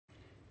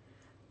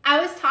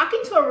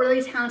talking to a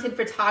really talented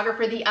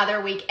photographer the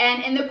other week,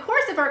 and in the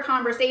course of our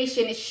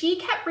conversation, she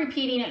kept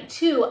repeating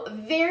two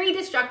very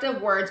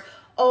destructive words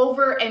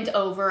over and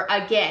over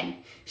again.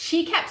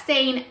 She kept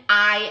saying,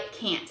 I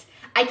can't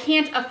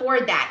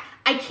afford that.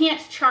 I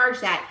can't charge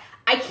that.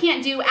 I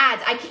can't do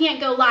ads. I can't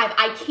go live.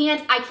 I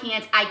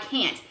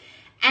can't.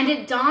 And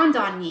it dawned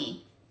on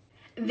me.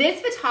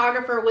 This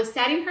photographer was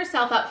setting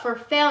herself up for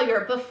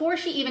failure before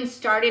she even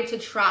started to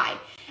try.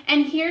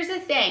 And here's the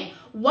thing,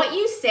 what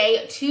you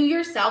say to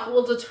yourself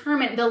will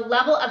determine the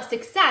level of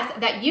success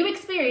that you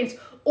experience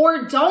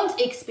or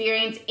don't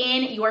experience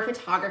in your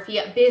photography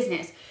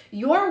business.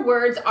 Your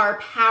words are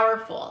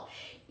powerful.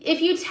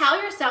 If you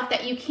tell yourself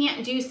that you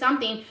can't do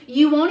something,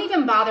 you won't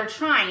even bother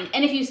trying.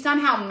 And if you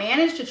somehow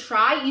manage to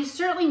try, you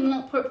certainly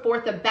won't put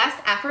forth the best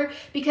effort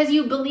because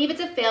you believe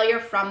it's a failure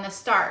from the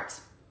start.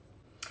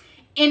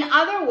 In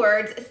other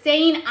words,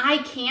 saying I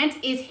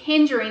can't is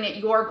hindering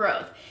your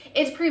growth.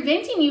 It's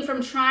preventing you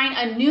from trying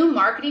a new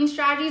marketing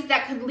strategies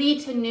that could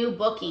lead to new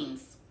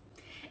bookings.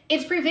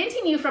 It's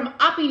preventing you from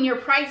upping your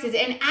prices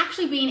and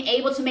actually being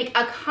able to make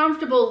a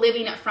comfortable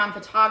living from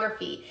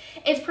photography.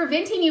 It's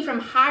preventing you from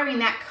hiring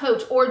that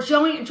coach or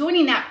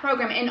joining that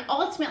program and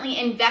ultimately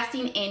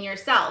investing in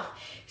yourself.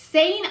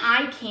 Saying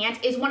I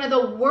can't is one of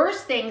the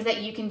worst things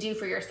that you can do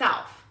for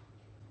yourself.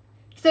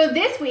 So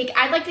this week,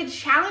 I'd like to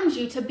challenge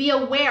you to be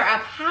aware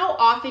of how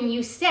often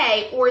you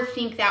say or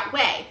think that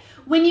way.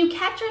 When you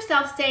catch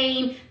yourself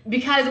saying,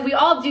 because we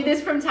all do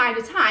this from time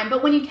to time,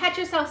 but when you catch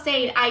yourself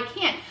saying, I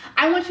can't,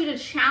 I want you to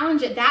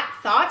challenge that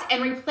thought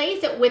and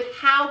replace it with,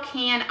 how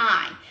can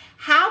I?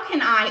 How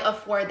can I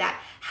afford that?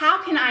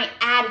 How can I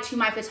add to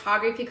my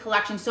photography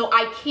collection so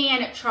I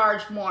can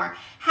charge more?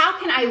 How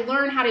can I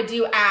learn how to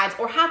do ads?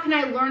 Or how can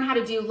I learn how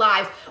to do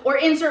lives? Or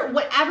insert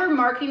whatever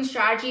marketing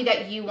strategy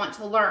that you want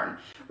to learn.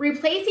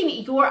 Replacing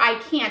your I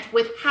can't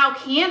with how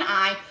can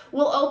I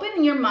will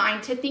open your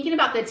mind to thinking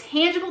about the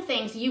tangible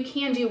things you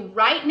can do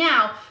right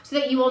now so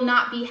that you will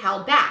not be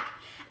held back.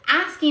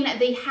 Asking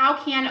the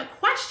how can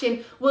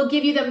question will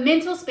give you the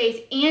mental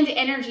space and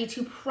energy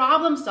to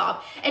problem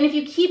solve. And if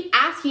you keep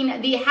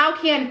asking the how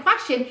can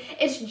question,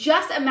 it's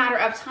just a matter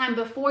of time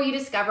before you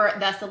discover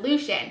the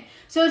solution.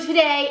 So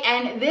today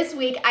and this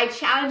week, I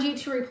challenge you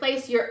to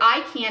replace your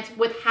I can't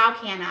with how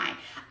can I.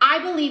 I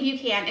believe you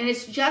can, and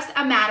it's just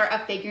a matter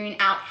of figuring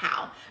out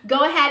how.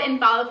 Go ahead and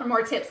follow for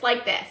more tips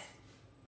like this.